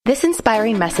This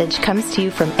inspiring message comes to you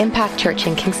from Impact Church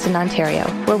in Kingston, Ontario,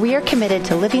 where we are committed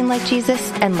to living like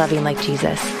Jesus and loving like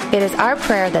Jesus. It is our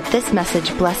prayer that this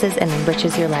message blesses and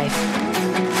enriches your life.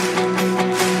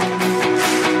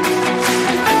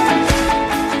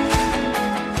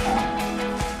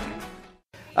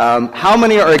 How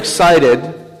many are excited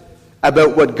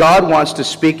about what God wants to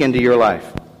speak into your life?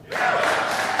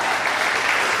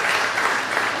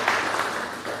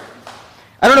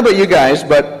 I don't know about you guys,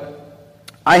 but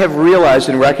I have realized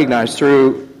and recognized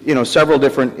through, several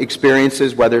different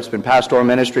experiences, whether it's been pastoral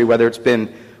ministry, whether it's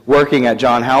been working at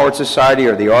John Howard Society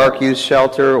or the Ark Youth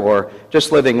Shelter or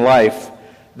just living life,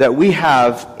 that we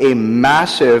have a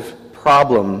massive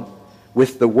problem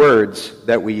with the words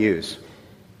that we use.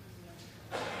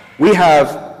 We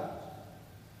have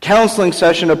counseling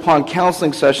session upon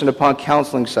counseling session upon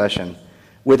counseling session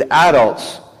with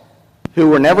adults who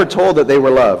were never told that they were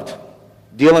loved,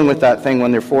 dealing with that thing when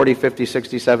they're 40, 50,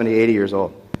 60, 70, 80 years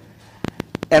old.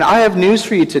 And I have news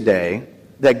for you today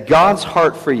that God's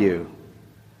heart for you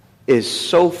is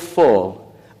so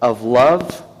full of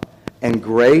love and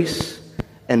grace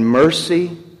and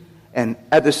mercy, and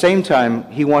at the same time,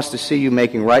 He wants to see you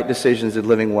making right decisions and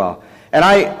living well. And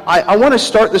I want to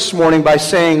start this morning by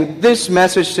saying this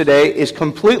message today is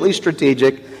completely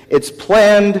strategic. It's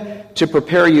planned to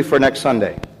prepare you for next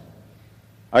Sunday.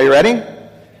 Are you ready?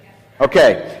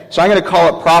 Okay, so I'm going to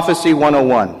call it Prophecy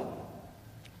 101.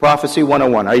 Prophecy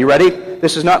 101. Are you ready?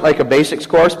 This is not like a basics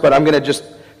course, but I'm going to just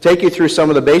take you through some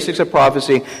of the basics of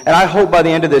prophecy. And I hope by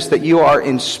the end of this that you are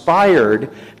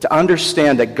inspired to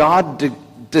understand that God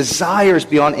desires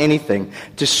beyond anything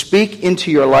to speak into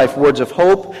your life words of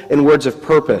hope and words of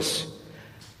purpose.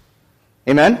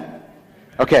 Amen?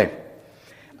 Okay.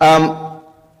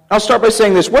 I'll start by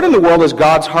saying this. What in the world is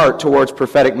God's heart towards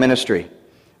prophetic ministry?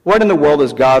 What in the world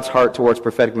is God's heart towards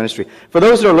prophetic ministry? For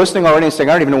those that are listening already and saying,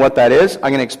 I don't even know what that is,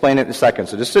 I'm going to explain it in a second.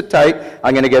 So just sit tight.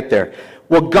 I'm going to get there.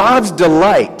 Well, God's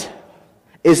delight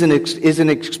is in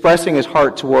expressing His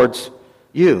heart towards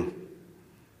you.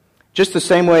 Just the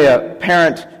same way a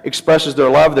parent expresses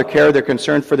their love, their care, their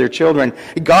concern for their children,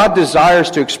 God desires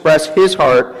to express His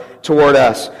heart toward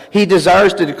us. He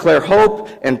desires to declare hope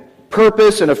and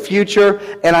purpose and a future.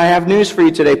 And I have news for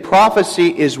you today.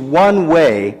 Prophecy is one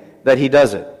way that He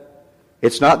does it.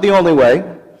 It's not the only way,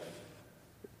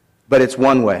 but it's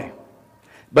one way.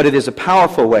 But it is a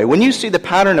powerful way. When you see the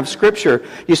pattern of Scripture,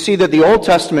 you see that the Old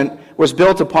Testament was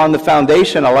built upon the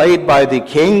foundation laid by the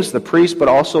kings, the priests, but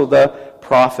also the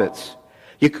prophets.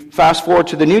 You fast forward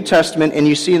to the New Testament and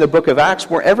you see in the book of Acts,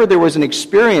 wherever there was an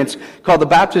experience called the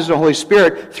baptism of the Holy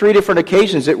Spirit, 3 different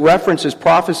occasions it references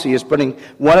prophecy as being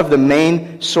one of the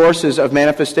main sources of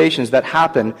manifestations that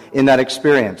happen in that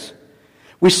experience.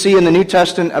 We see in the New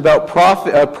Testament about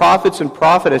prophets and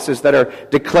prophetesses that are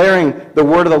declaring the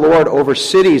word of the Lord over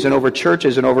cities and over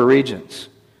churches and over regions.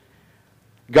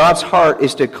 God's heart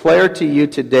is declared to you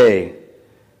today,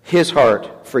 His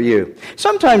heart for you.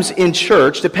 Sometimes in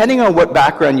church, depending on what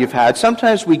background you've had,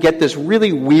 sometimes we get this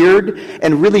really weird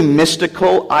and really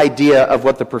mystical idea of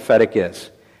what the prophetic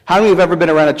is. How many of you have ever been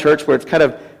around a church where it's kind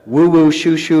of woo-woo,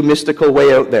 shoo-shoo, mystical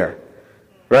way out there?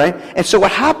 Right? And so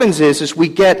what happens is we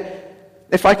get,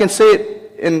 if I can say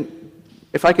it, and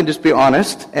if I can just be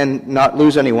honest and not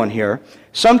lose anyone here,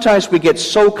 sometimes we get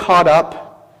so caught up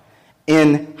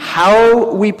in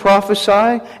how we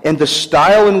prophesy and the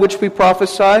style in which we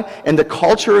prophesy and the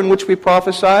culture in which we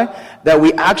prophesy that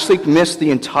we actually miss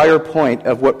the entire point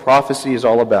of what prophecy is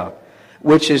all about,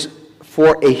 which is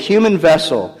for a human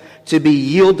vessel to be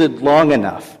yielded long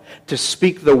enough to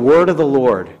speak the word of the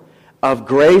Lord of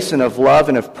grace and of love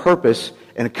and of purpose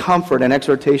and comfort and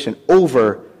exhortation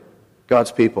over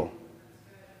God's people.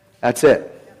 That's it.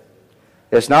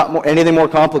 It's not anything more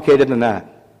complicated than that.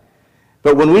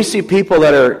 But when we see people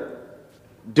that are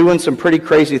doing some pretty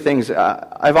crazy things,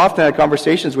 I've often had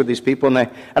conversations with these people, and I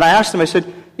asked them, I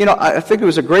said, I think it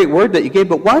was a great word that you gave,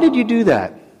 but why did you do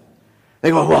that?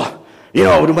 They go, well,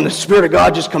 when the Spirit of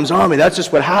God just comes on me, that's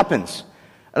just what happens.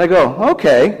 And I go,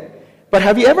 okay, but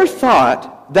have you ever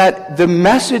thought that the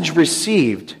message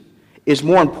received is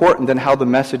more important than how the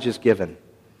message is given?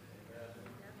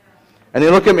 And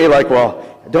they look at me like, well,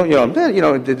 don't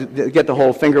get the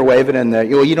whole finger waving and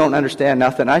you don't understand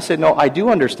nothing. I said, no, I do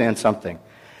understand something.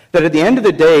 That at the end of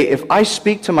the day, if I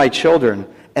speak to my children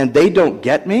and they don't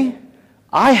get me,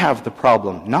 I have the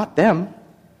problem, not them.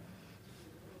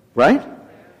 Right?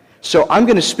 So I'm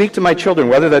going to speak to my children,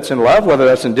 whether that's in love, whether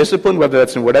that's in discipline, whether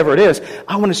that's in whatever it is.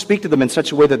 I want to speak to them in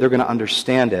such a way that they're going to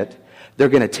understand it, they're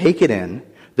going to take it in,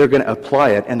 they're going to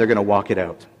apply it, and they're going to walk it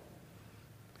out.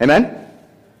 Amen?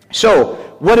 So,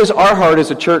 what is our heart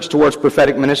as a church towards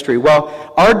prophetic ministry?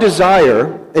 Well, our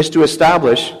desire is to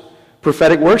establish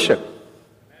prophetic worship,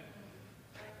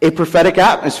 a prophetic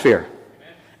atmosphere,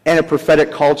 and a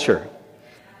prophetic culture.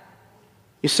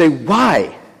 You say,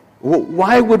 why?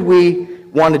 Why would we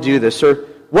want to do this? Or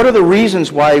what are the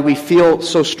reasons why we feel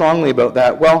so strongly about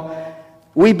that? Well,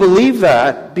 we believe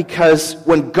that because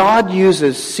when God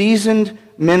uses seasoned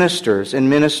ministers and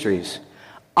ministries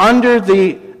under in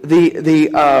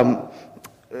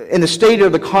the state or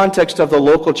the context of the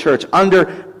local church, under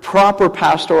proper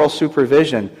pastoral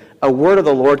supervision, a word of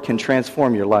the Lord can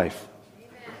transform your life.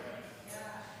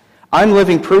 I'm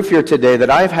living proof here today that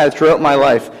I've had throughout my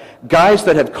life guys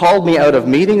that have called me out of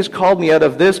meetings, called me out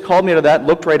of this, called me out of that,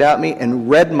 looked right at me and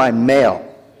read my mail.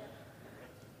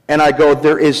 And I go,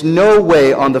 there is no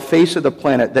way on the face of the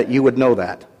planet that you would know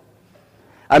that.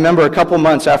 I remember a couple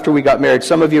months after we got married,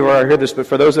 some of you have already heard this, but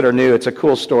for those that are new, it's a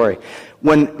cool story.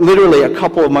 When literally a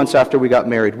couple of months after we got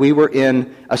married, we were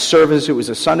in a service, it was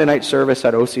a Sunday night service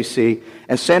at OCC,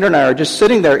 and Sandra and I are just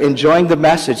sitting there enjoying the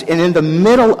message, and in the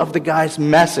middle of the guy's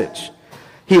message,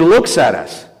 he looks at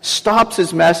us, stops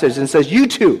his message, and says, "You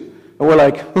two." And we're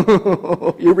like,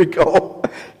 here we go.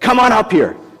 Come on up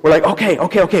here. We're like, okay,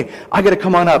 I got to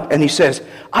come on up. And he says,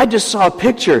 "I just saw a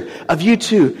picture of you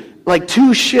two, like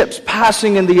two ships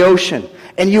passing in the ocean,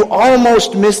 and you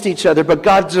almost missed each other, but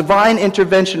God's divine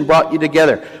intervention brought you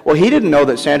together." Well, he didn't know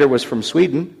that Sandra was from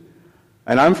Sweden,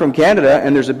 and I'm from Canada,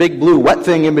 and there's a big blue wet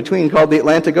thing in between called the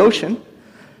Atlantic Ocean.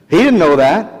 He didn't know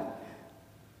that.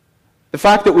 The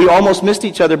fact that we almost missed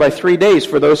each other by 3 days,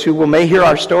 for those who may hear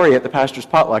our story at the pastor's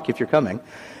potluck if you're coming,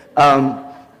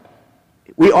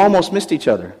 we almost missed each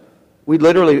other. We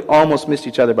literally almost missed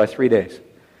each other by 3 days.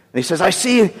 And he says, "I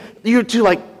see you two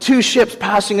like two ships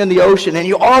passing in the ocean, and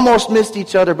you almost missed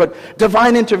each other, but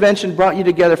divine intervention brought you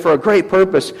together for a great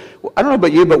purpose." Well, I don't know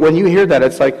about you, but when you hear that,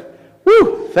 it's like,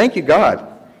 whew, thank you, God.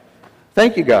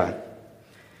 Thank you, God.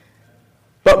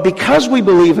 But because we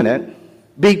believe in it,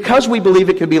 because we believe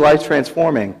it can be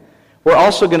life-transforming, we're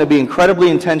also going to be incredibly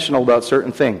intentional about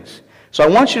certain things. So I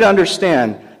want you to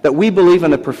understand that we believe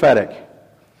in the prophetic,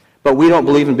 but we don't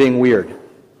believe in being weird.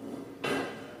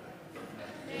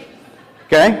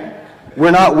 Okay?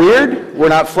 We're not weird, we're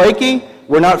not flaky,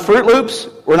 we're not Fruit Loops,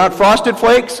 we're not Frosted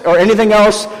Flakes, or anything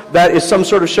else that is some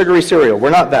sort of sugary cereal. We're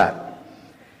not that.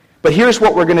 But here's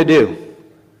what we're going to do.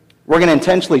 We're going to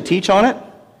intentionally teach on it.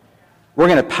 We're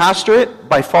going to pastor it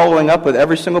by following up with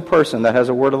every single person that has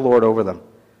a word of the Lord over them.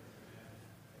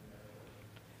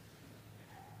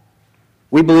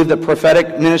 We believe that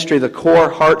prophetic ministry, the core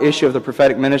heart issue of the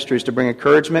prophetic ministry, is to bring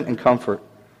encouragement and comfort.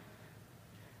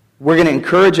 We're going to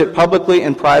encourage it publicly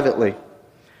and privately.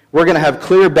 We're going to have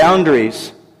clear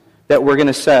boundaries that we're going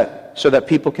to set so that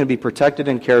people can be protected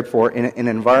and cared for in an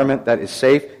environment that is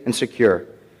safe and secure.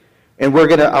 And we're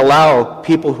going to allow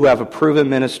people who have a proven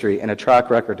ministry and a track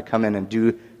record to come in and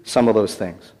do some of those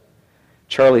things.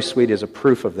 Charlie Sweet is a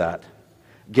proof of that.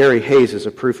 Gary Hayes is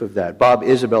a proof of that. Bob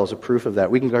Isabel is a proof of that.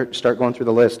 We can start going through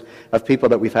the list of people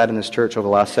that we've had in this church over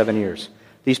the last 7 years.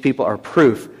 These people are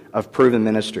proof of proven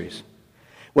ministries.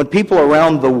 When people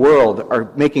around the world are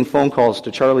making phone calls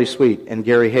to Charlie Sweet and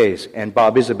Gary Hayes and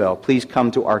Bob Isabel, "Please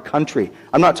come to our country."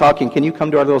 I'm not talking, can you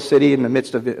come to our little city in the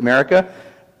midst of America?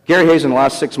 Gary Hayes in the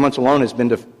last 6 months alone has been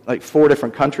to like 4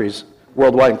 different countries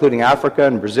worldwide, including Africa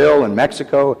and Brazil and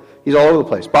Mexico. He's all over the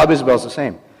place. Bob Isabel's the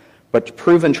same. But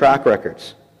proven track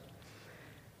records.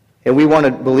 And we want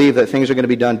to believe that things are going to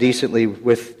be done decently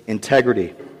with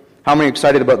integrity. How many are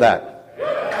excited about that?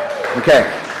 Okay.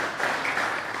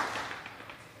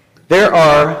 There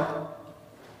are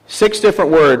 6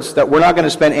 different words that we're not going to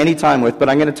spend any time with, but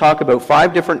I'm going to talk about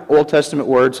 5 different Old Testament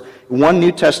words, 1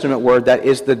 New Testament word that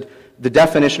is the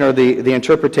definition or the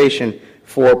interpretation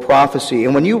for prophecy.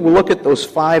 And when you look at those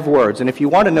 5 words, and if you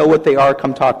want to know what they are,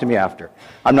 come talk to me after.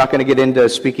 I'm not going to get into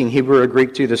speaking Hebrew or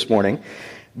Greek to you this morning.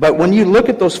 But when you look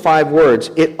at those 5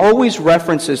 words, it always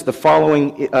references the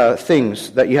following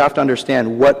things that you have to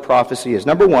understand what prophecy is.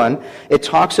 Number 1, it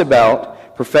talks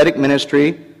about prophetic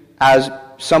ministry as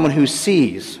someone who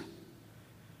sees.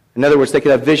 In other words, they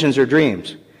could have visions or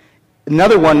dreams.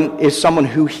 Another one is someone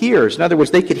who hears. In other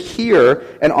words, they could hear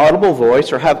an audible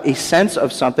voice or have a sense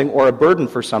of something or a burden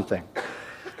for something.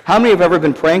 How many have ever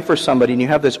been praying for somebody and you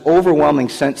have this overwhelming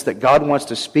sense that God wants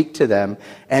to speak to them,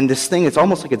 and this thing, it's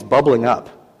almost like it's bubbling up,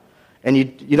 and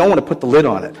you don't want to put the lid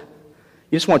on it.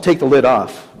 You just want to take the lid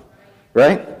off,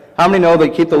 right? How many know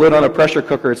that keep the lid on a pressure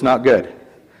cooker, it's not good?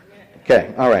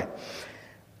 Okay, all right.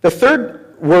 The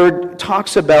third word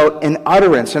talks about an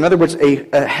utterance. In other words,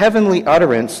 a heavenly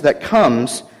utterance that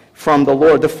comes from the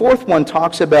Lord. The fourth one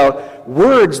talks about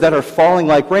words that are falling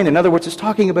like rain. In other words, it's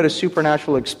talking about a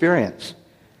supernatural experience.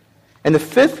 And the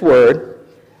fifth word,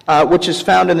 which is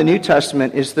found in the New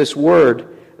Testament, is this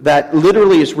word that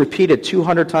literally is repeated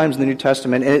 200 times in the New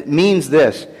Testament, and it means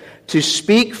this: to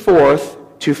speak forth,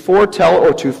 to foretell,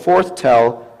 or to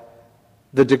forthtell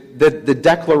the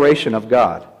declaration of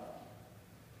God.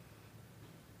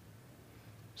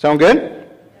 Sound good?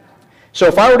 So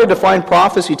if I were to define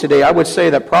prophecy today, I would say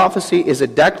that prophecy is a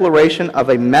declaration of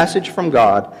a message from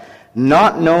God,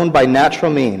 not known by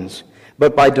natural means,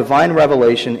 but by divine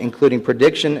revelation, including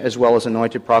prediction as well as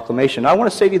anointed proclamation. I want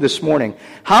to say to you this morning,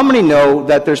 how many know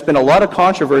that there's been a lot of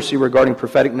controversy regarding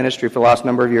prophetic ministry for the last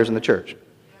number of years in the church?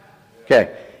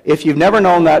 Okay. If you've never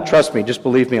known that, trust me, just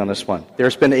believe me on this one.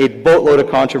 There's been a boatload of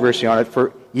controversy on it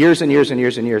for years and years and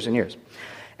years and years and years.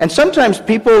 And sometimes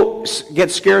people get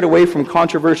scared away from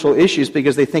controversial issues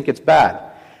because they think it's bad.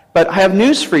 But I have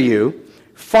news for you.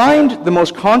 Find the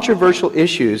most controversial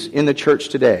issues in the church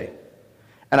today,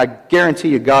 and I guarantee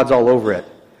you God's all over it,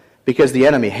 because the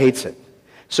enemy hates it.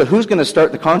 So who's going to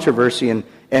start the controversy, and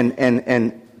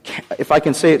if I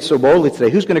can say it so boldly today,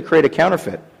 who's going to create a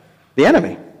counterfeit? The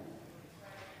enemy.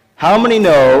 How many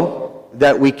know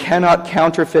that we cannot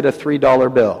counterfeit a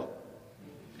 $3 bill?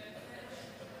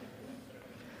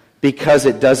 Because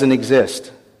it doesn't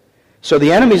exist. So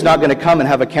the enemy's not going to come and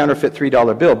have a counterfeit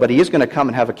 $3 bill, but he is going to come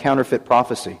and have a counterfeit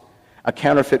prophecy, a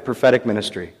counterfeit prophetic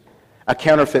ministry, a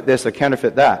counterfeit this, a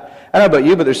counterfeit that. I don't know about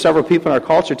you, but there's several people in our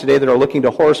culture today that are looking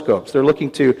to horoscopes. They're looking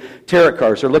to tarot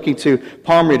cards. They're looking to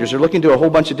palm readers. They're looking to a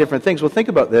whole bunch of different things. Well, think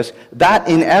about this. That,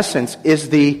 in essence, is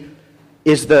the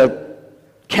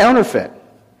counterfeit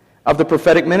of the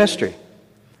prophetic ministry.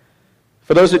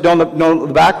 For those that don't know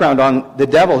the background on the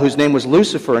devil, whose name was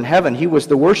Lucifer in heaven, he was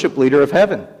the worship leader of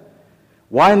heaven.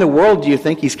 Why in the world do you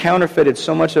think he's counterfeited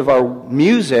so much of our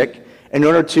music in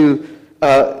order to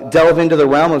delve into the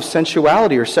realm of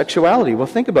sensuality or sexuality? Well,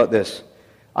 think about this.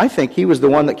 I think he was the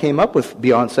one that came up with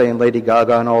Beyonce and Lady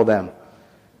Gaga and all them.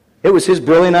 It was his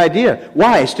brilliant idea.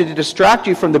 Why? It's to distract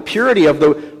you from the purity of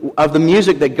the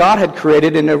music that God had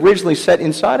created and originally set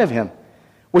inside of him,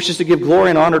 which is to give glory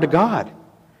and honor to God.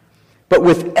 But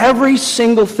with every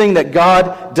single thing that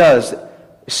God does,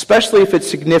 especially if it's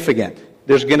significant,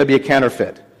 there's going to be a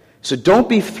counterfeit. So don't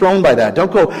be thrown by that. Don't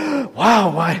go,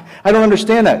 wow, why? I don't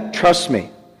understand that. Trust me.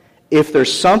 If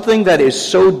there's something that is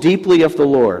so deeply of the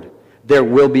Lord, there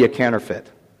will be a counterfeit.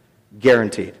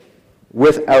 Guaranteed.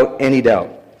 Without any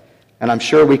doubt. And I'm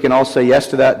sure we can all say yes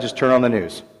to that. Just turn on the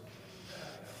news.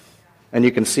 And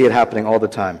you can see it happening all the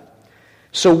time.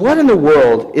 So what in the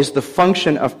world is the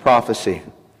function of prophecy?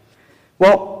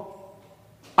 Well,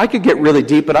 I could get really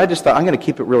deep, but I just thought I'm going to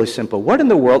keep it really simple. What in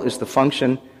the world is the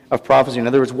function of prophecy? In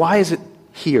other words, why is it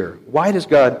here? Why does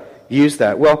God use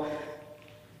that? Well,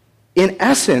 in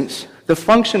essence, the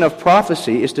function of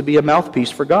prophecy is to be a mouthpiece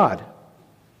for God.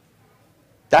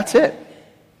 That's it.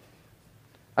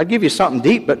 I'd give you something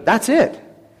deep, but that's it.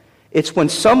 It's when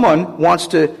someone wants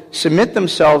to submit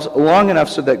themselves long enough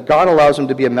so that God allows them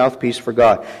to be a mouthpiece for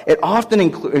God. It often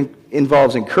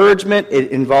involves encouragement.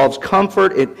 It involves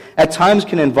comfort. It at times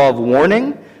can involve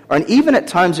warning. And even at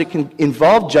times it can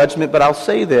involve judgment. But I'll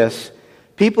say this.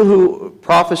 People who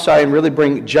prophesy and really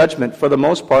bring judgment, for the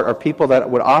most part, are people that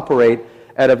would operate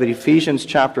out of Ephesians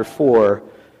chapter 4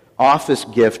 office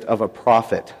gift of a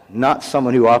prophet, not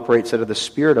someone who operates out of the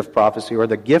spirit of prophecy or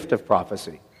the gift of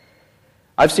prophecy.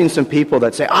 I've seen some people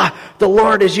that say, the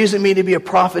Lord is using me to be a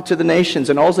prophet to the nations,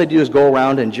 and all they do is go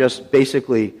around and just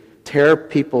basically tear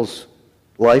people's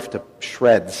life to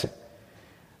shreds.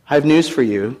 I have news for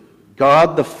you.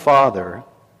 God the Father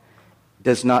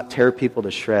does not tear people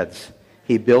to shreds.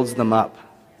 He builds them up.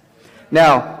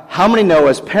 Now, how many know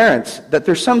as parents that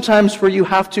there's some times where you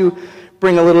have to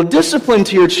bring a little discipline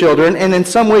to your children, and in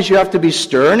some ways you have to be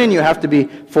stern, and you have to be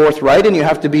forthright, and you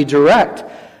have to be direct.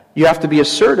 You have to be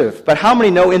assertive. But how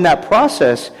many know in that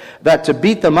process that to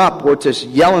beat them up or to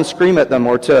yell and scream at them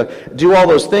or to do all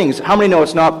those things, how many know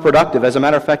it's not productive? As a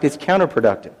matter of fact, it's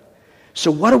counterproductive. So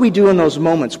what do we do in those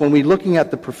moments when we're looking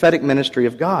at the prophetic ministry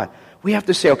of God? We have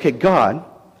to say, okay, God,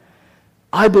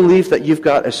 I believe that you've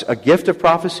got a gift of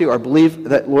prophecy, or I believe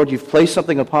that, Lord, you've placed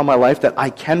something upon my life that I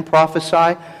can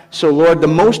prophesy. So, Lord, the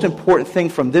most important thing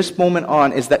from this moment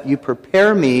on is that you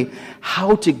prepare me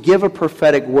how to give a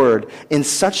prophetic word in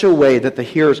such a way that the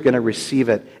hearer is going to receive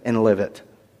it and live it.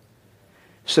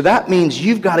 So that means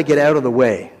you've got to get out of the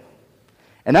way.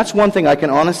 And that's one thing I can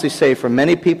honestly say from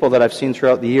many people that I've seen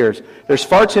throughout the years. There's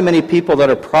far too many people that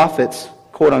are prophets,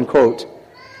 quote unquote,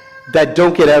 that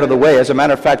don't get out of the way. As a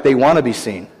matter of fact, they want to be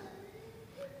seen.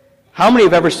 How many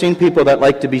have ever seen people that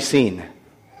like to be seen?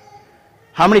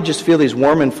 How many just feel these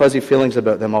warm and fuzzy feelings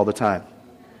about them all the time?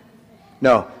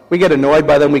 No. We get annoyed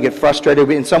by them, we get frustrated,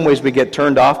 in some ways we get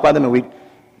turned off by them, and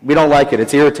we don't like it.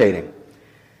 It's irritating.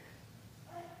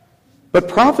 But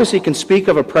prophecy can speak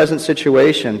of a present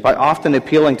situation by often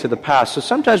appealing to the past. So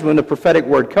sometimes when the prophetic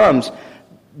word comes,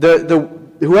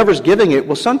 whoever's giving it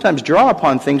will sometimes draw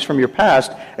upon things from your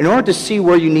past in order to see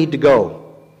where you need to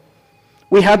go.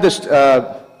 We had this, trying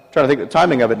to think of the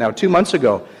timing of it now, 2 months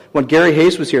ago, when Gary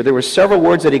Hayes was here, there were several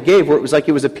words that he gave where it was like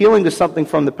he was appealing to something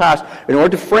from the past in order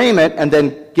to frame it and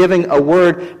then giving a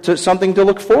word to something to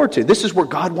look forward to. This is where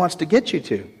God wants to get you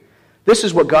to. This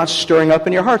is what God's stirring up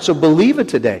in your heart. So believe it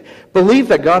today. Believe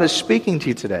that God is speaking to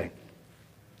you today.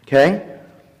 Okay?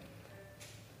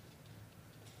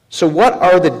 So what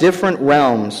are the different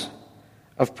realms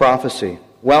of prophecy?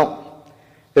 Well,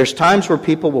 there's times where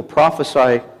people will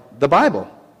prophesy the Bible.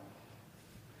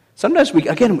 Sometimes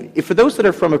for those that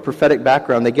are from a prophetic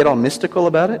background, they get all mystical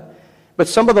about it. But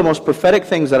some of the most prophetic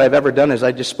things that I've ever done is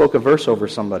I just spoke a verse over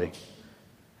somebody.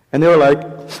 And they were like,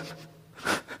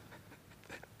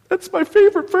 that's my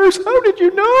favorite verse. How did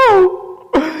you know?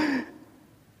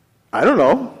 I don't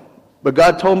know. But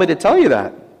God told me to tell you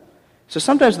that. So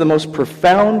sometimes the most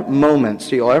profound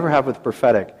moments you'll ever have with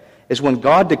prophetic is when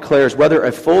God declares whether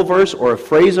a full verse or a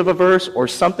phrase of a verse or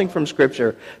something from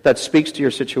Scripture that speaks to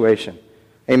your situation.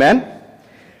 Amen?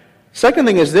 Second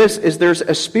thing is this, is there's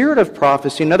a spirit of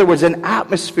prophecy, in other words, an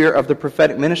atmosphere of the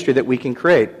prophetic ministry that we can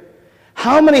create.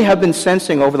 How many have been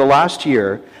sensing over the last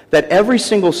year that every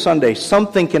single Sunday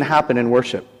something can happen in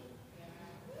worship?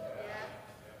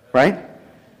 Right?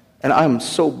 And I'm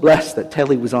so blessed that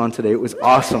Telly was on today. It was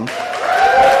awesome.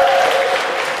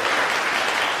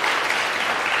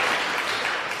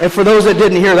 And for those that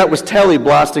didn't hear, that was Telly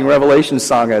blasting Revelation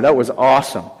song. That was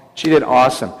awesome. She did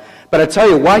awesome. But I tell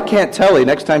you, why can't Telly,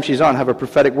 next time she's on, have a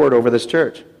prophetic word over this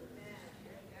church?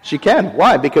 She can.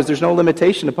 Why? Because there's no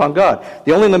limitation upon God.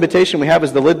 The only limitation we have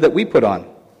is the lid that we put on.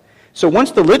 So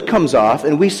once the lid comes off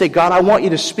and we say, God, I want you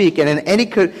to speak, and in any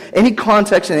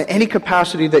context and in any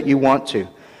capacity that you want to.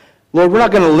 Lord, we're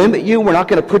not going to limit you. We're not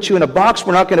going to put you in a box.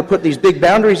 We're not going to put these big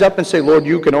boundaries up and say, Lord,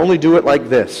 you can only do it like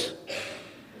this.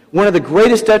 One of the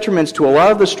greatest detriments to a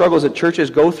lot of the struggles that churches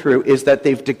go through is that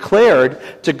they've declared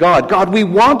to God, God, we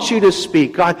want you to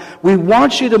speak. God, we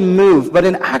want you to move. But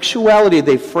in actuality,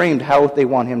 they've framed how they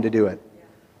want him to do it.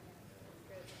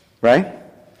 Right?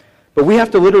 But we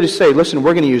have to literally say, listen,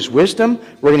 we're going to use wisdom.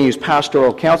 We're going to use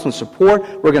pastoral counsel and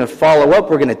support. We're going to follow up.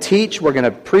 We're going to teach. We're going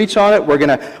to preach on it. We're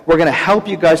going to help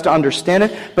you guys to understand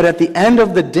it. But at the end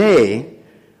of the day,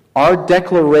 our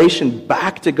declaration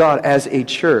back to God as a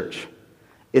church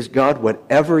is, God,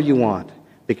 whatever you want,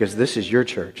 because this is your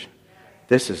church.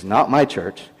 This is not my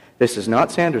church. This is not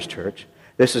Sanders' church.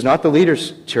 This is not the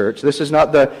leaders' church. This is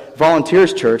not the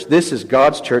volunteers' church. This is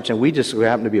God's church, and we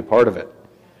happen to be a part of it.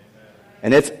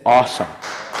 And it's awesome.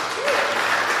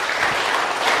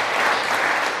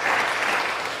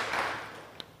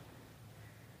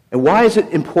 And why is it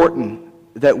important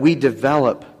that we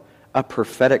develop a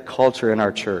prophetic culture in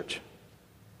our church?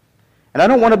 And I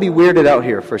don't want to be weirded out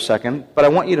here for a second, but I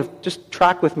want you to just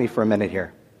track with me for a minute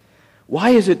here. Why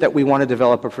is it that we want to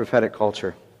develop a prophetic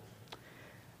culture?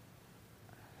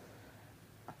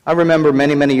 I remember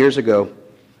many, many years ago,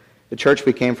 the church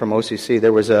we came from, OCC,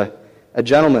 there was a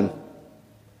gentleman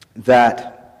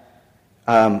that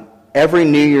every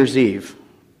New Year's Eve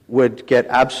would get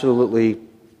absolutely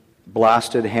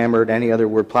blasted, hammered,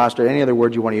 plastered, any other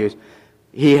word you want to use.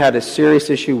 He had a serious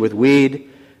issue with weed.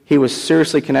 He was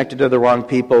seriously connected to the wrong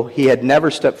people. He had never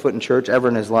stepped foot in church ever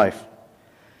in his life.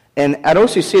 And at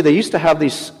OCC, they used to have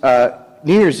these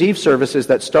New Year's Eve services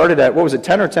that started at,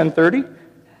 10 or 10:30?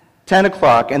 10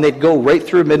 o'clock, and they'd go right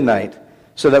through midnight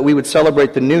so that we would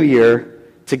celebrate the new year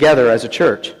together as a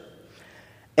church.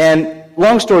 And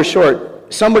long story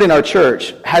short, somebody in our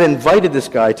church had invited this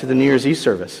guy to the New Year's Eve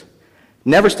service.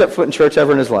 Never stepped foot in church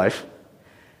ever in his life.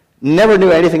 Never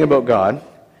knew anything about God.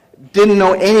 Didn't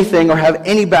know anything or have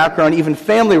any background, even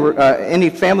any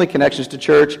family connections to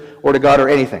church or to God or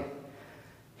anything.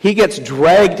 He gets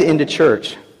dragged into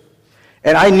church.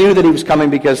 And I knew that he was coming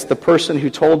because the person who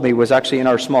told me was actually in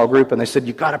our small group, and they said,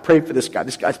 you got to pray for this guy.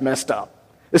 This guy's messed up.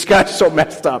 This guy's so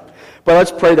messed up. But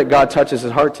let's pray that God touches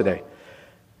his heart today.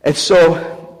 And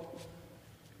so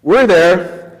we're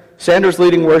there. Sanders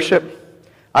leading worship.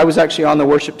 I was actually on the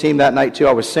worship team that night too.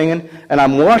 I was singing, and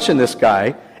I'm watching this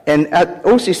guy. And at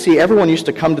OCC, everyone used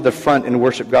to come to the front and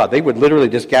worship God. They would literally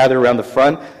just gather around the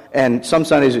front, and some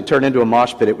Sundays it turned into a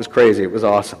mosh pit. It was crazy. It was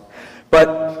awesome.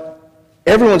 But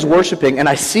everyone's worshiping, and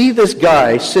I see this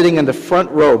guy sitting in the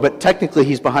front row, but technically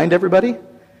he's behind everybody,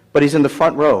 but he's in the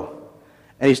front row.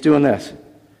 And he's doing this.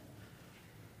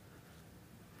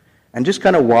 And just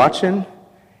kind of watching,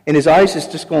 and his eyes is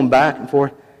just going back and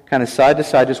forth, kind of side to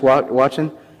side, just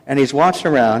watching. And he's watching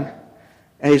around,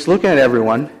 and he's looking at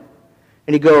everyone,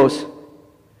 and he goes,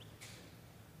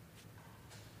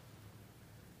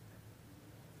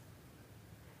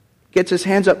 gets his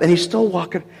hands up, and he's still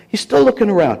walking, he's still looking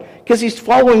around, because he's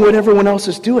following what everyone else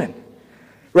is doing,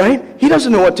 right? He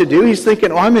doesn't know what to do. He's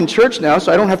thinking, oh, I'm in church now,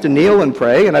 so I don't have to kneel and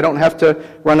pray, and I don't have to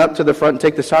run up to the front and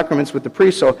take the sacraments with the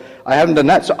priest, so I haven't done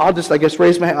that, so I'll just, I guess,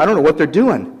 raise my hand. I don't know what they're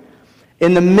doing.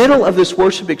 In the middle of this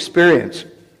worship experience,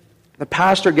 the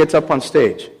pastor gets up on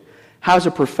stage, has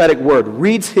a prophetic word,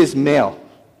 reads his mail.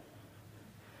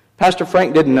 Pastor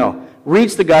Frank didn't know.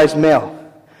 Reads the guy's mail.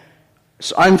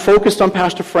 So I'm focused on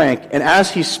Pastor Frank, and as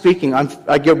he's speaking,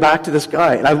 I go back to this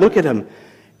guy, and I look at him,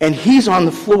 and he's on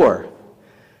the floor,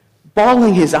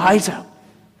 bawling his eyes out,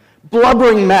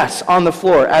 blubbering mess on the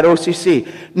floor at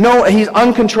OCC. No, he's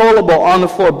uncontrollable on the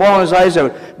floor, bawling his eyes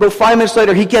out. But 5 minutes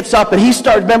later, he gets up, and he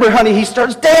starts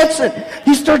dancing.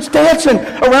 He starts dancing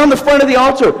around the front of the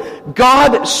altar.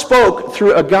 God spoke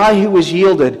through a guy who was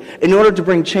yielded in order to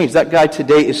bring change. That guy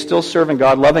today is still serving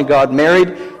God, loving God,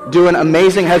 married, doing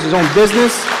amazing, has his own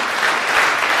business.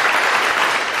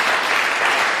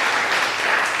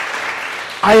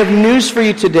 I have news for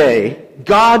you today.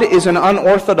 God is an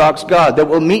unorthodox God that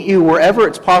will meet you wherever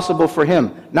it's possible for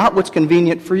Him, not what's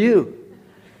convenient for you.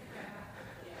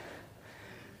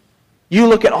 You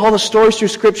look at all the stories through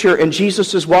Scripture, and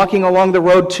Jesus is walking along the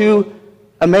road to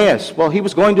Emmaus. Well, he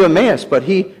was going to Emmaus, but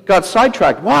he got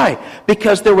sidetracked. Why?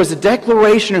 Because there was a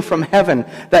declaration from heaven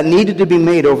that needed to be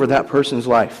made over that person's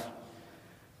life.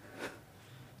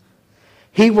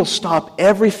 He will stop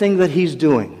everything that he's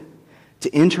doing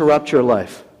to interrupt your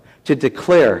life, to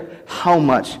declare how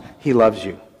much he loves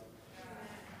you.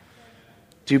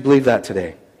 Do you believe that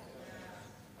today?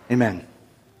 Amen.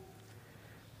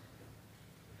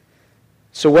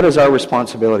 So what is our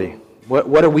responsibility?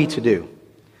 What are we to do?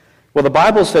 Well, the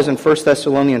Bible says in 1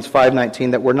 Thessalonians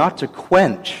 5:19 that we're not to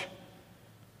quench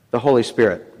the Holy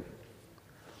Spirit.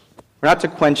 We're not to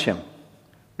quench Him.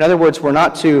 In other words, we're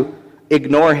not to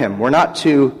ignore Him. We're not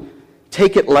to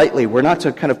take it lightly. We're not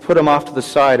to kind of put Him off to the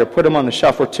side or put Him on the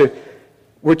shelf.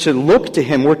 We're to look to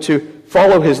Him. We're to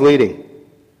follow His leading.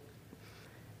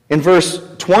 In verse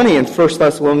 20 in 1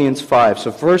 Thessalonians 5,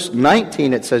 so verse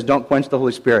 19 it says, don't quench the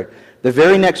Holy Spirit. The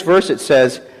very next verse it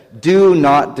says, do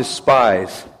not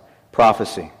despise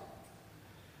prophecy.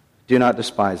 Do not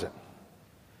despise it.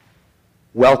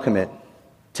 Welcome it.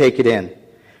 Take it in.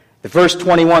 The verse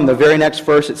 21, the very next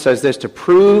verse, it says this, to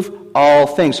prove all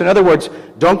things. So in other words,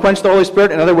 don't quench the Holy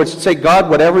Spirit. In other words, say, God,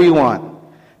 whatever you want.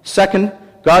 Second,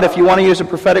 God, if you want to use a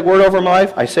prophetic word over my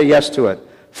life, I say yes to it.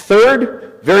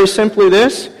 Third, very simply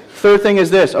this. Third thing is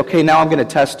this. Okay, now I'm going to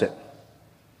test it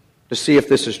to see if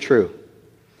this is true.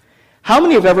 How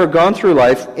many have ever gone through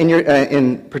life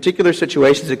in particular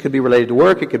situations? It could be related to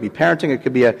work, it could be parenting, it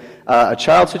could be a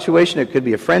child situation, it could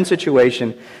be a friend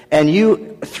situation, and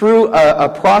you, through a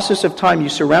process of time, you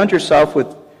surround yourself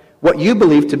with what you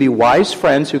believe to be wise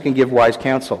friends who can give wise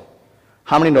counsel.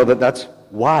 How many know that that's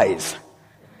wise?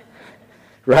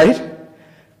 Right? The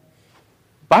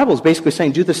Bible is basically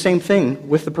saying do the same thing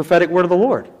with the prophetic word of the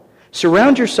Lord.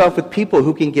 Surround yourself with people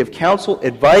who can give counsel,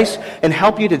 advice, and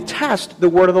help you to test the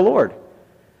word of the Lord.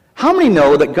 How many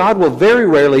know that God will very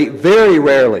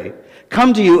rarely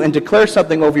come to you and declare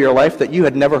something over your life that you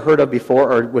had never heard of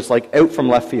before or was like out from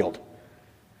left field?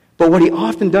 But what He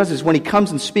often does is when He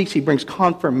comes and speaks, He brings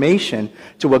confirmation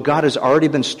to what God has already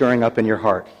been stirring up in your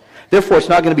heart. Therefore, it's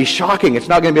not going to be shocking. It's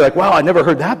not going to be like, wow, I never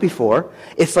heard that before.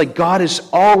 It's like God is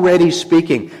already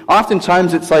speaking.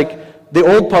 Oftentimes, it's like the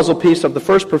old puzzle piece of the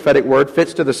first prophetic word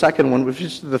fits to the second one, which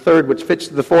fits to the third, which fits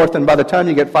to the fourth, and by the time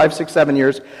you get 5, 6, 7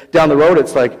 years down the road,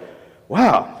 it's like,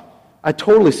 wow, I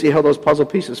totally see how those puzzle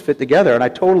pieces fit together, and I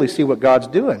totally see what God's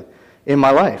doing in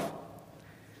my life.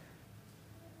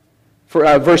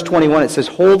 For verse 21, it says,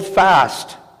 hold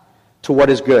fast to what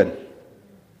is good.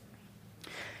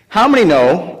 How many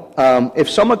know, if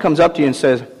someone comes up to you and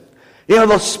says, you know,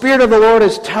 the Spirit of the Lord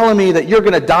is telling me that you're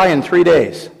going to die in 3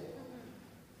 days.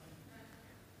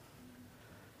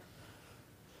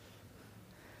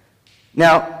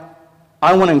 Now,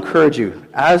 I want to encourage you,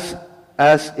 as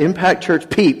Impact Church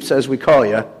peeps, as we call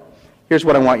you, here's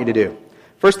what I want you to do.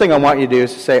 First thing I want you to do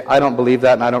is to say, I don't believe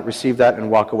that and I don't receive that, and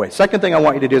walk away. Second thing I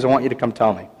want you to do is I want you to come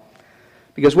tell me.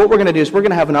 Because what we're going to do is we're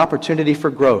going to have an opportunity for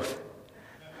growth.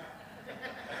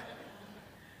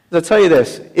 I'll tell you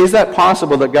this, is that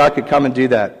possible that God could come and do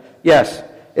that? Yes.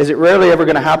 Is it rarely ever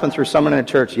going to happen through someone in a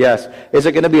church? Yes. Is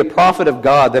it going to be a prophet of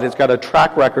God that has got a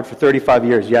track record for 35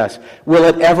 years? Yes. Will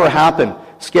it ever happen?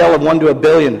 Scale of 1 to a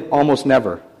billion, almost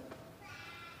never.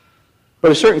 But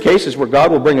there's certain cases where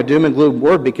God will bring a doom and gloom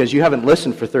word because you haven't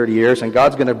listened for 30 years, and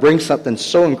God's going to bring something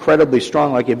so incredibly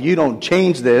strong, like if you don't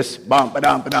change this,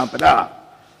 bum-ba-dum-ba-dum-ba-da.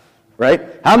 Right?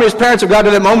 How many parents have got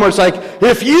to that moment where it's like,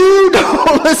 if you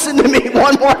don't listen to me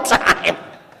one more time.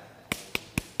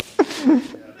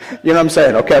 You know what I'm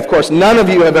saying? Okay, of course, none of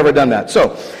you have ever done that.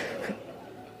 So,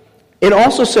 it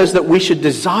also says that we should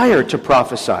desire to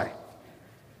prophesy.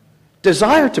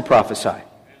 Desire to prophesy.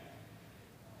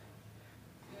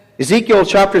 Ezekiel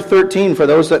chapter 13, for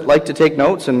those that like to take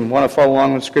notes and want to follow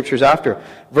along with scriptures after,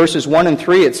 verses 1 and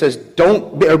 3, it says,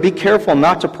 be careful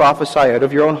not to prophesy out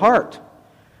of your own heart.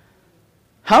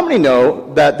 How many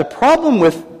know that the problem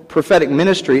with prophetic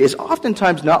ministry is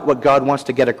oftentimes not what God wants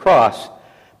to get across,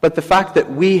 but the fact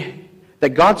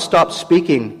that God stopped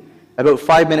speaking about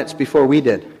 5 minutes before we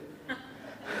did?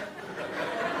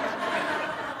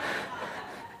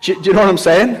 Do you know what I'm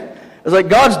saying? It's like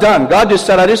God's done. God just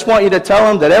said, I just want you to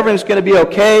tell him that everything's going to be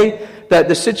okay, that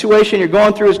the situation you're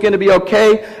going through is going to be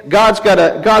okay. God's got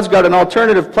an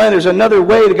alternative plan. There's another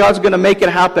way that God's going to make it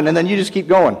happen, and then you just keep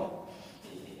going.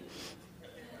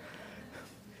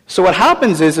 So what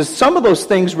happens is some of those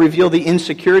things reveal the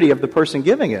insecurity of the person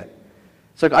giving it.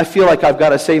 It's like, I feel like I've got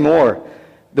to say more.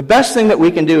 The best thing that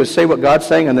we can do is say what God's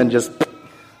saying and then just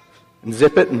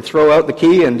zip it and throw out the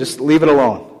key and just leave it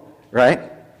alone. Right?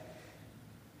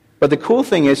 But the cool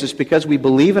thing is because we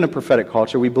believe in a prophetic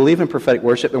culture, we believe in prophetic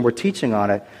worship, and we're teaching on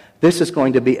it, this is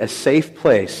going to be a safe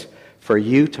place for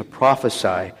you to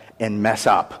prophesy and mess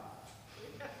up.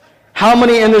 How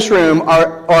many in this room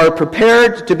are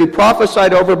prepared to be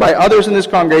prophesied over by others in this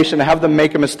congregation to have them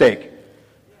make a mistake?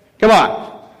 Come on.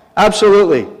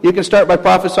 Absolutely. You can start by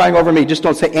prophesying over me. Just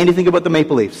don't say anything about the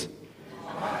Maple Leafs.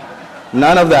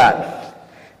 None of that.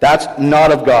 That's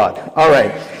not of God. All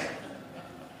right.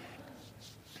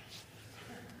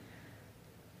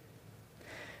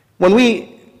 When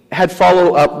we had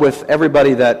follow-up with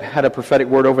everybody that had a prophetic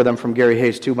word over them from Gary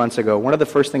Hayes 2 months ago, one of the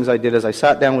first things I did is I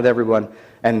sat down with everyone,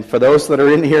 and for those that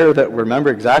are in here that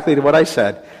remember exactly what I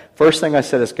said, first thing I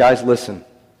said is, guys, listen.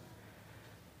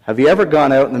 Have you ever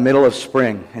gone out in the middle of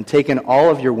spring and taken all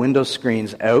of your window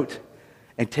screens out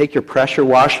and take your pressure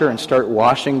washer and start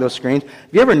washing those screens?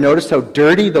 Have you ever noticed how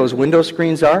dirty those window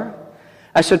screens are?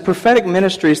 I said, prophetic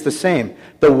ministry is the same.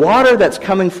 The water that's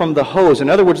coming from the hose, in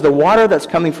other words, the water that's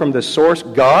coming from the source,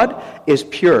 God, is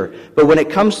pure. But when it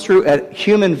comes through a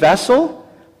human vessel,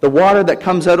 the water that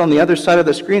comes out on the other side of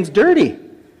the screen is dirty.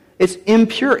 It's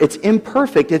impure. It's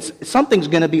imperfect. Something's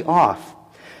going to be off.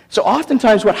 So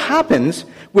oftentimes what happens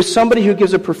with somebody who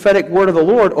gives a prophetic word of the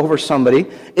Lord over somebody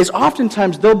is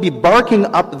oftentimes they'll be barking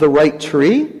up the right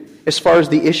tree as far as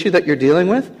the issue that you're dealing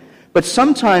with. But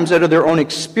sometimes out of their own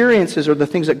experiences or the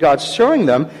things that God's showing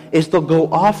them is they'll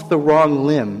go off the wrong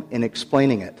limb in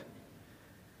explaining it.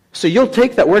 So you'll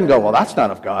take that word and go, well, that's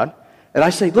not of God. And I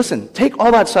say, listen, take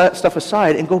all that stuff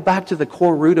aside and go back to the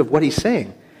core root of what he's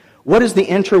saying. What is the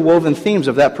interwoven themes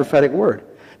of that prophetic word?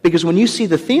 Because when you see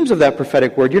the themes of that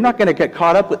prophetic word, you're not going to get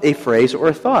caught up with a phrase or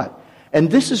a thought.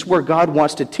 And this is where God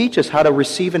wants to teach us how to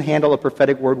receive and handle a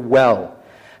prophetic word well.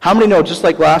 How many know, just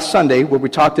like last Sunday, where we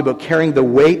talked about carrying the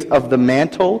weight of the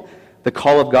mantle, the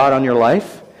call of God on your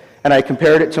life, and I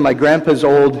compared it to my grandpa's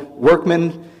old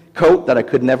workman coat that I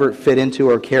could never fit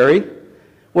into or carry?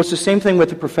 Well, it's the same thing with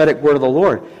the prophetic word of the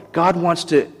Lord. God wants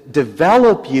to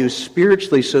develop you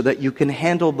spiritually so that you can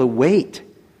handle the weight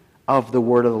of the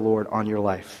word of the Lord on your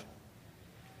life,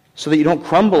 so that you don't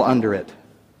crumble under it.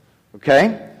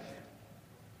 Okay?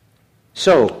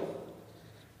 So,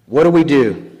 what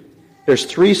do? There's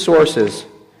 3 sources.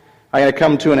 I'm going to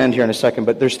come to an end here in a second,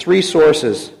 but there's 3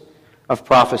 sources of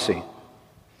prophecy.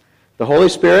 The Holy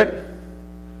Spirit,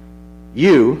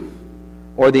 you,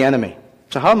 or the enemy.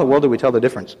 So how in the world do we tell the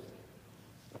difference?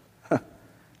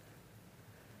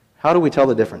 How do we tell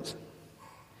the difference?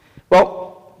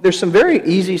 Well, there's some very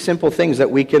easy, simple things that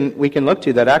we can look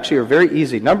to that actually are very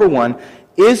easy. Number 1,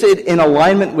 is it in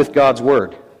alignment with God's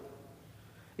Word?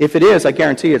 If it is, I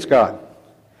guarantee it's God.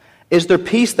 Is there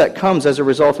peace that comes as a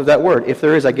result of that word? If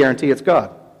there is, I guarantee it's God.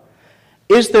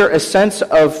 Is there a sense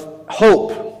of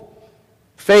hope,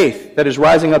 faith that is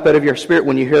rising up out of your spirit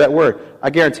when you hear that word? I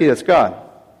guarantee that's God.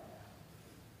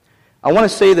 I want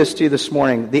to say this to you this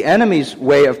morning. The enemy's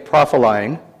way of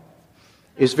prophesying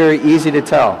is very easy to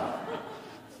tell.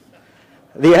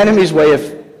 The enemy's way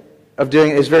of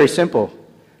doing it is very simple.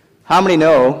 How many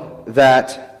know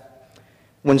that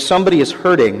when somebody is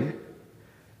hurting,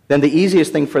 then the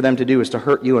easiest thing for them to do is to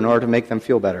hurt you in order to make them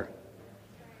feel better.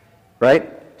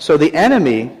 Right? So the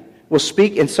enemy will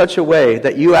speak in such a way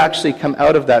that you actually come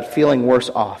out of that feeling worse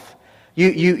off.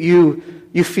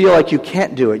 You feel like you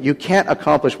can't do it. You can't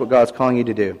accomplish what God's calling you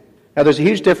to do. Now, there's a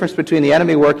huge difference between the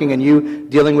enemy working and you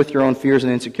dealing with your own fears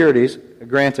and insecurities,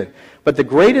 granted. But the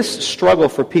greatest struggle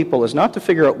for people is not to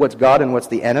figure out what's God and what's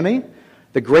the enemy.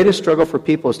 The greatest struggle for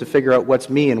people is to figure out what's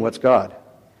me and what's God.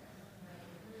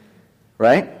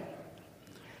 Right?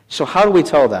 So how do we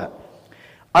tell that?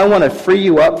 I want to free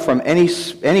you up from any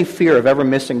fear of ever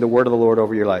missing the word of the Lord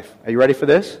over your life. Are you ready for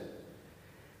this?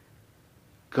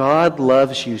 God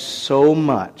loves you so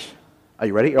much. Are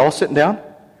you ready? You're all sitting down?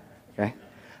 Okay.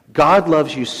 God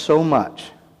loves you so much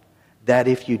that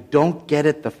if you don't get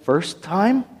it the first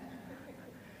time,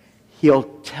 He'll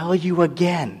tell you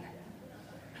again.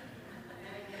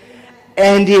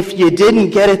 And if you didn't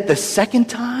get it the second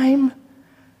time,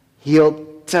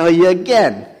 He'll tell you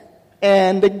again.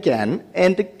 And again,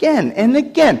 and again, and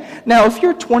again. Now, if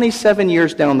you're 27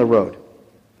 years down the road,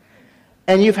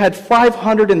 and you've had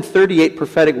 538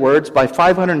 prophetic words by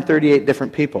 538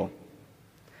 different people,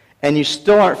 and you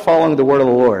still aren't following the word of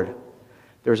the Lord,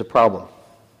 there's a problem.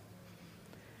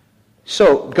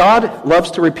 So, God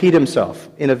loves to repeat Himself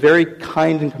in a very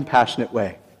kind and compassionate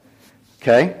way.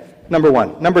 Okay? Number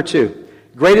one. Number two,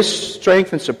 greatest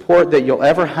strength and support that you'll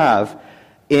ever have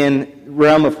in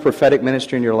realm of prophetic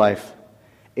ministry in your life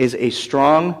is a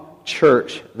strong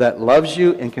church that loves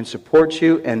you and can support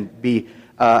you and be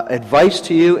advice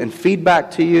to you and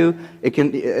feedback to you. It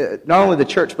can not only the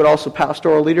church but also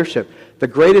pastoral leadership. The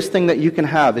greatest thing that you can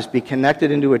have is be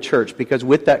connected into a church, because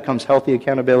with that comes healthy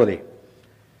accountability.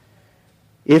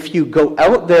 If you go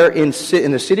out there in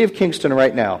the city of Kingston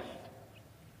right now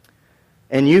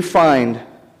and you find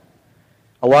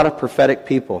a lot of prophetic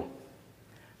people,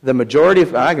 the majority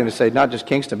of, I'm going to say not just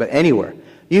Kingston, but anywhere,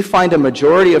 you find a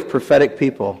majority of prophetic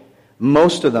people,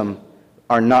 most of them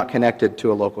are not connected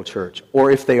to a local church.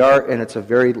 Or if they are, and it's a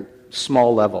very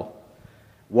small level.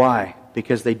 Why?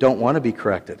 Because they don't want to be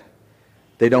corrected.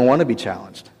 They don't want to be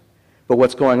challenged. But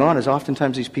what's going on is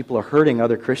oftentimes these people are hurting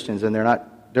other Christians, and they're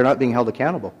not being held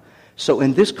accountable. So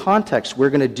in this context,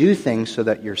 we're going to do things so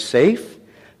that you're safe,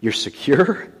 you're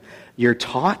secure, you're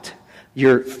taught,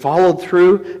 you're followed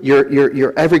through,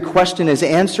 your every question is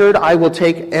answered. I will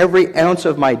take every ounce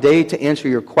of my day to answer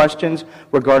your questions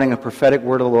regarding a prophetic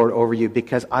word of the Lord over you,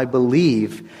 because I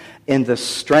believe in the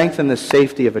strength and the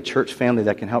safety of a church family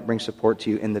that can help bring support to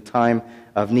you in the time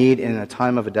of need and in a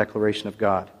time of a declaration of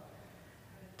God.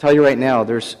 I tell you right now,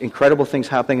 there's incredible things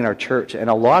happening in our church, and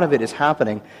a lot of it is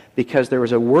happening because there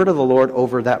was a word of the Lord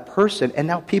over that person, and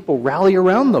now people rally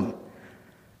around them.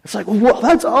 It's like, whoa,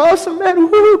 that's awesome, man.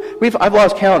 Woo! I've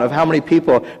lost count of how many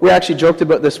people. We actually joked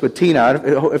about this with Tina.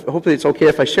 Hopefully it's okay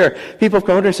if I share. People have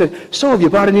come over and said, so have you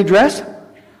bought a new dress?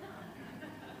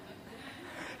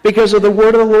 Because of the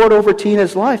word of the Lord over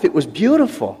Tina's life. It was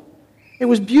beautiful. It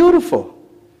was beautiful.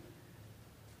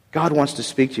 God wants to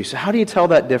speak to you. So how do you tell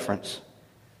that difference?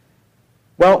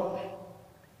 Well,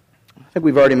 I think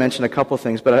we've already mentioned a couple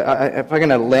things, but if I'm going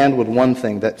to land with one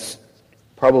thing that's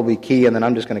probably key, and then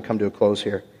I'm just going to come to a close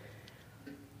here.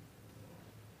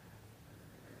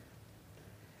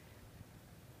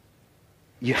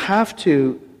 You have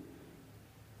to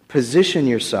position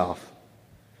yourself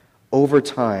over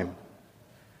time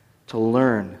to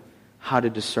learn how to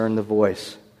discern the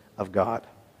voice of God.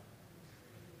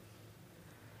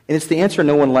 And it's the answer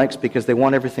no one likes because they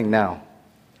want everything now.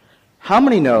 How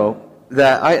many know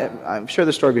that, I've shared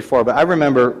this story before, but I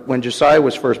remember when Josiah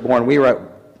was first born, we were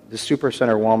at the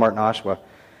Supercenter Walmart in Oshawa,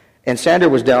 and Sandra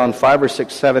was down 5 or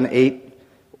 6, 7, 8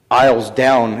 aisles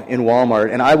down in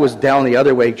Walmart, and I was down the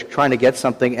other way trying to get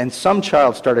something, and some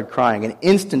child started crying, and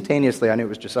instantaneously I knew it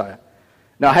was Josiah.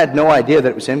 Now, I had no idea that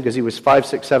it was him because he was 5,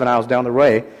 6, 7 aisles down the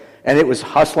way, and it was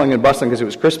hustling and bustling because it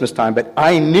was Christmas time, but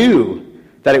I knew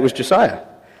that it was Josiah.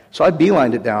 So I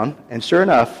beelined it down, and sure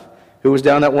enough, who was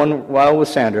down that one while with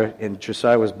Sandra, and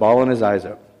Josiah was bawling his eyes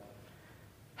out.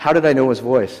 How did I know his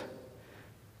voice?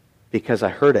 Because I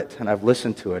heard it, and I've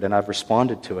listened to it, and I've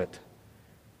responded to it.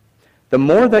 The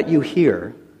more that you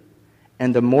hear,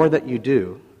 and the more that you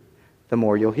do, the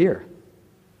more you'll hear.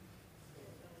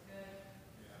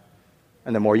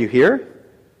 And the more you hear,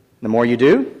 the more you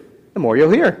do, the more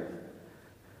you'll hear.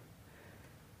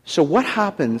 So what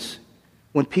happens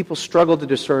when people struggle to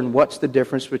discern what's the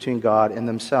difference between God and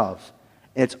themselves?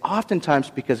 And it's oftentimes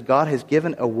because God has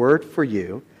given a word for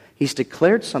you, He's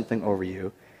declared something over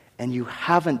you, and you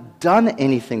haven't done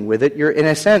anything with it. In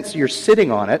a sense, you're sitting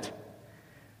on it,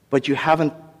 but you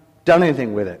haven't done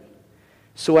anything with it.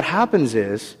 So what happens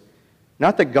is,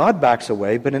 Not that God backs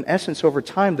away, but in essence, over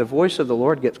time, the voice of the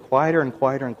Lord gets quieter and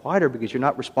quieter and quieter because you're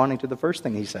not responding to the first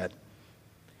thing he said.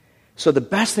 So the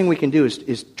best thing we can do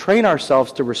is train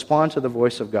ourselves to respond to the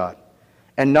voice of God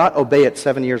and not obey it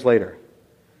 7 years later,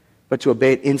 but to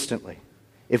obey it instantly.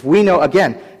 If we know,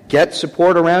 again, get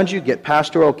support around you, get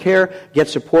pastoral care, get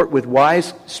support with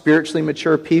wise, spiritually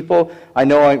mature people. I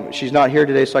know she's not here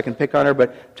today, so I can pick on her,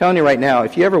 but I'm telling you right now,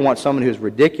 if you ever want someone who's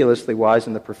ridiculously wise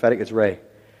in the prophetic, it's Ray.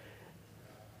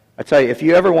 I tell you, if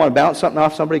you ever want to bounce something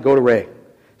off somebody, go to Ray.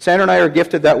 Sandra and I are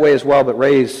gifted that way as well, but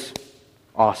Ray's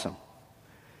awesome.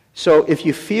 So if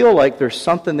you feel like there's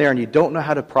something there and you don't know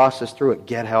how to process through it,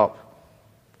 get help.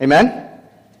 Amen?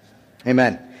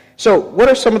 Amen. So what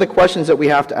are some of the questions that we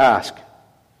have to ask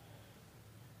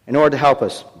in order to help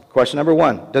us? Question number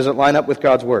 1, does it line up with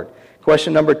God's Word?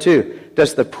 Question number 2,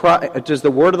 does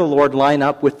the Word of the Lord line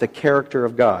up with the character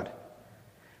of God?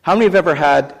 How many have ever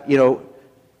had,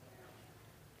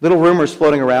 little rumors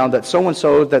floating around that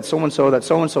so-and-so, that so-and-so, that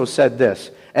so-and-so said this.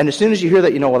 And as soon as you hear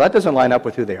that, well, that doesn't line up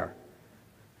with who they are.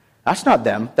 That's not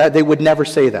them. They would never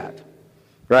say that.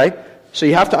 Right? So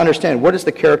you have to understand, what is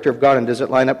the character of God and does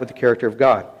it line up with the character of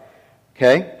God?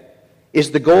 Okay? Is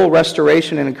the goal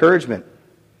restoration and encouragement?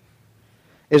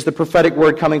 Is the prophetic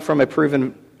word coming from a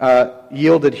proven,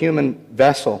 yielded human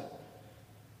vessel?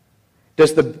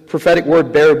 Does the prophetic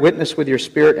word bear witness with your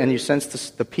spirit and you sense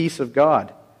the peace of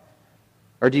God?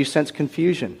 Or do you sense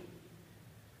confusion?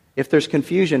 If there's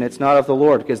confusion, it's not of the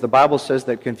Lord, because the Bible says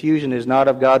that confusion is not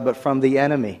of God, but from the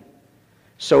enemy.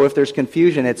 So if there's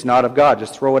confusion, it's not of God.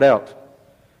 Just throw it out.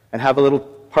 And have a little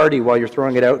party while you're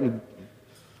throwing it out and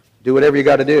do whatever you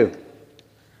got to do.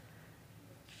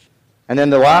 And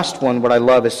then the last one, what I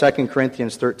love, is 2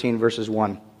 Corinthians 13, verses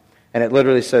 1. And it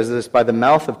literally says this, by the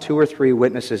mouth of 2 or 3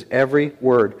 witnesses, every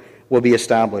word will be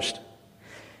established.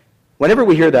 Whenever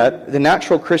we hear that, the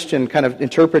natural Christian kind of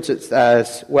interprets it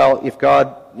as, well, if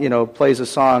God, plays a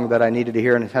song that I needed to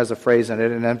hear and it has a phrase in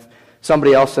it, and if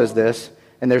somebody else says this,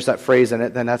 and there's that phrase in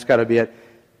it, then that's got to be it.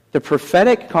 The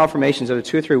prophetic confirmations of the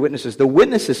 2 or 3 witnesses, the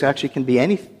witnesses actually can be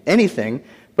anything,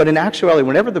 but in actuality,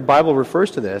 whenever the Bible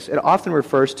refers to this, it often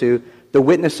refers to the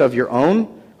witness of your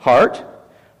own heart,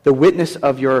 the witness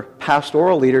of your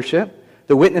pastoral leadership,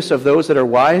 the witness of those that are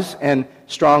wise and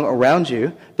strong around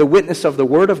you, the witness of the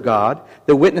Word of God,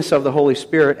 the witness of the Holy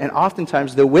Spirit, and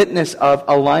oftentimes the witness of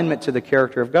alignment to the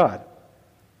character of God.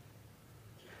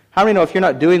 How many know if you're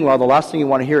not doing well, the last thing you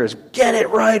want to hear is, get it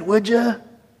right, would you?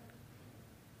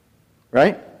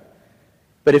 Right?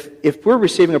 But if we're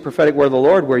receiving a prophetic word of the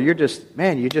Lord where you're just,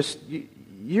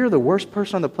 you're the worst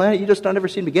person on the planet, you just don't ever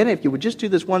seem to get it. If you would just do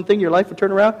this one thing, your life would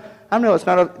turn around. I don't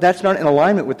know, that's not in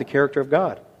alignment with the character of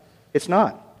God. It's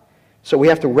not. So we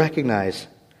have to recognize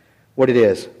what it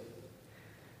is.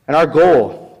 And our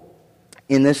goal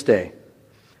in this day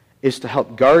is to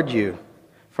help guard you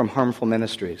from harmful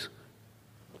ministries.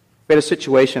 We had a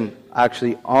situation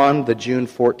actually on the June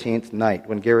 14th night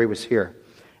when Gary was here.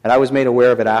 And I was made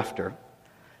aware of it after.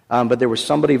 But there was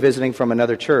somebody visiting from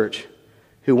another church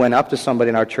who went up to somebody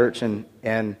in our church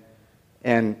and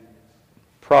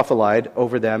prophesied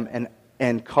over them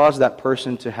and caused that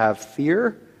person to have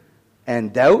fear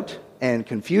and doubt and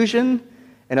confusion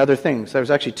and other things. There was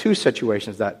actually 2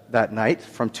 situations that night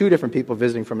from 2 different people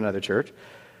visiting from another church.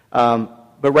 But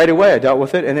right away I dealt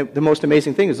with it, and the most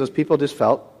amazing thing is those people just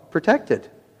felt protected.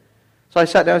 So I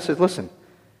sat down and said, listen,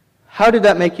 how did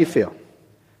that make you feel?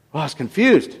 Well, I was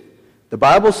confused. The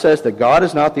Bible says that God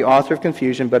is not the author of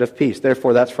confusion, but of peace.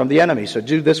 Therefore, that's from the enemy. So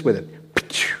do this with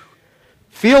it.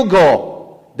 Field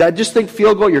goal. Just think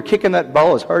field goal. You're kicking that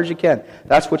ball as hard as you can.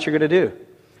 That's what you're going to do.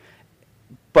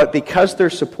 But because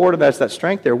there's support and there's that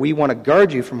strength there, we want to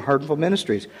guard you from harmful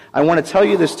ministries. I want to tell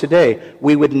you this today.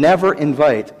 We would never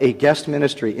invite a guest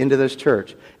ministry into this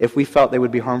church if we felt they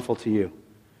would be harmful to you.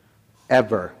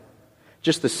 Ever.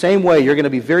 Just the same way you're going to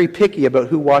be very picky about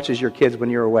who watches your kids when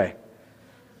you're away.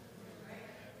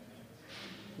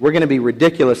 We're going to be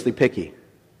ridiculously picky.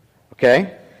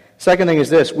 Okay? Second thing is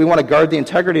this. We want to guard the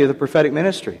integrity of the prophetic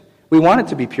ministry. We want it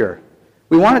to be pure.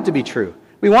 We want it to be true.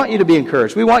 We want you to be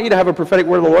encouraged. We want you to have a prophetic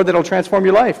word of the Lord that will transform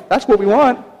your life. That's what we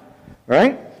want.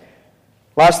 Right?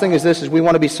 Last thing is this, is we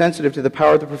want to be sensitive to the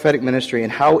power of the prophetic ministry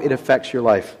and how it affects your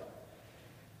life.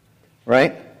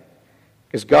 Right?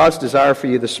 Because God's desire for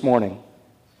you this morning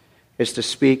is to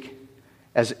speak,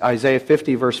 as Isaiah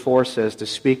 50 verse 4 says, to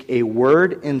speak a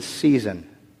word in season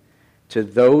to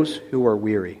those who are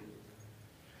weary.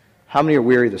 How many are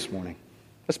weary this morning?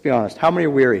 Let's be honest. How many are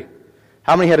weary?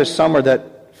 How many had a summer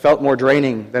that felt more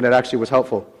draining than it actually was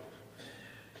helpful?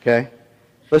 Okay?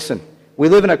 Listen, we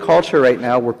live in a culture right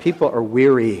now where people are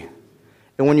weary.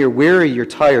 And when you're weary, you're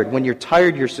tired. When you're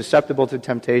tired, you're susceptible to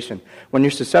temptation. When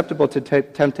you're susceptible to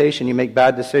temptation, you make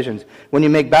bad decisions. When you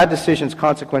make bad decisions,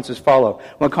 consequences follow.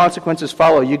 When consequences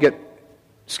follow, you get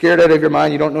scared out of your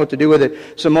mind. You don't know what to do with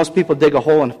it. So most people dig a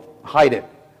hole and hide it.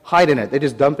 Hide in it. They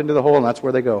just dump into the hole, and that's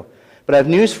where they go. But I have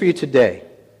news for you today.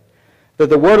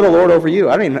 That the word of the Lord over you,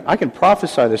 I can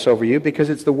prophesy this over you because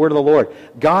it's the word of the Lord.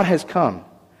 God has come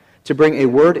to bring a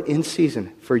word in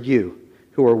season for you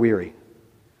who are weary.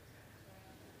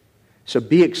 So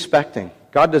be expecting.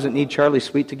 God doesn't need Charlie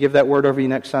Sweet to give that word over you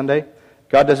next Sunday.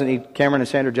 God doesn't need Cameron and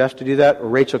Sandra Jeff to do that, or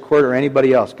Rachel Court, or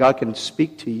anybody else. God can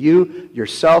speak to you,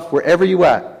 yourself, wherever you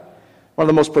at. One of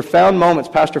the most profound moments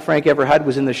Pastor Frank ever had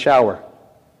was in the shower.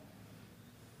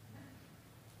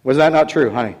 Was that not true,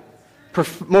 honey?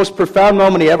 Most profound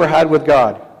moment he ever had with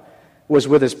God was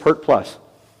with his Pert Plus.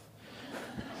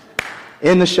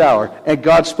 In the shower. And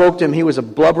God spoke to him. He was a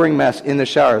blubbering mess in the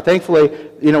shower. Thankfully,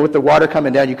 with the water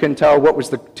coming down, you couldn't tell what was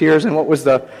the tears and what was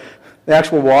the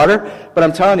actual water. But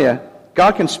I'm telling you,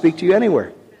 God can speak to you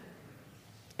anywhere.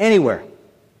 Anywhere.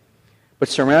 But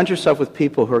surround yourself with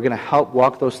people who are going to help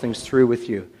walk those things through with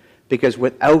you. Because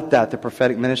without that, the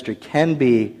prophetic ministry can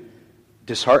be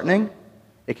disheartening.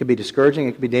 It can be discouraging.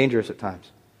 It can be dangerous at times.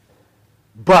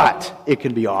 But it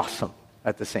can be awesome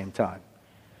at the same time.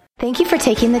 Thank you for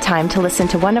taking the time to listen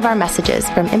to one of our messages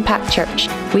from Impact Church.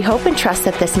 We hope and trust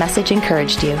that this message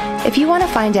encouraged you. If you want to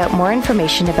find out more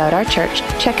information about our church,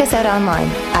 check us out online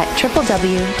at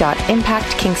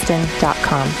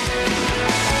www.impactkingston.com.